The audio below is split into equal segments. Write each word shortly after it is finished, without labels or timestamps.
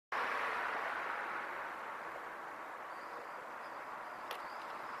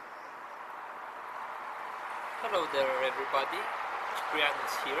Hello there everybody, Ciprian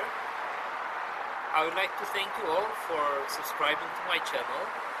is here. I would like to thank you all for subscribing to my channel,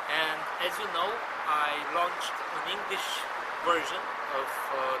 and as you know, I launched an English version of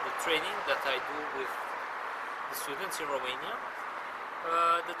the training that I do with the students in Romania.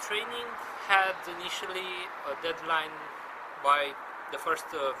 The training had initially a deadline by the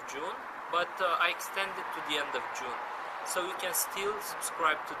 1st of June, but I extended to the end of June, so you can still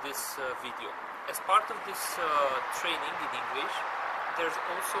subscribe to this video. As part of this training in English, there's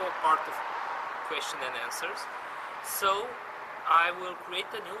also a part of question and answers, so I will create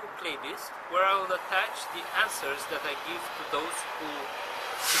a new playlist where I will attach the answers that I give to those who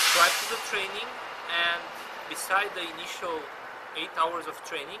subscribe to the training, and beside the initial 8 hours of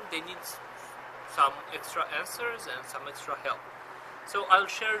training, they need some extra answers and some extra help. So I'll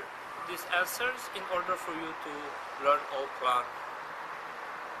share these answers in order for you to learn Allplan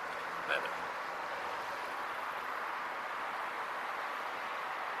better.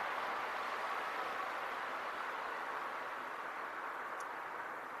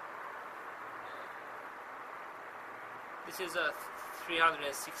 This is a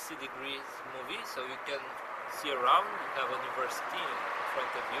 360 degrees movie, so you can see around. You have a university in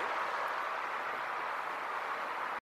front of you.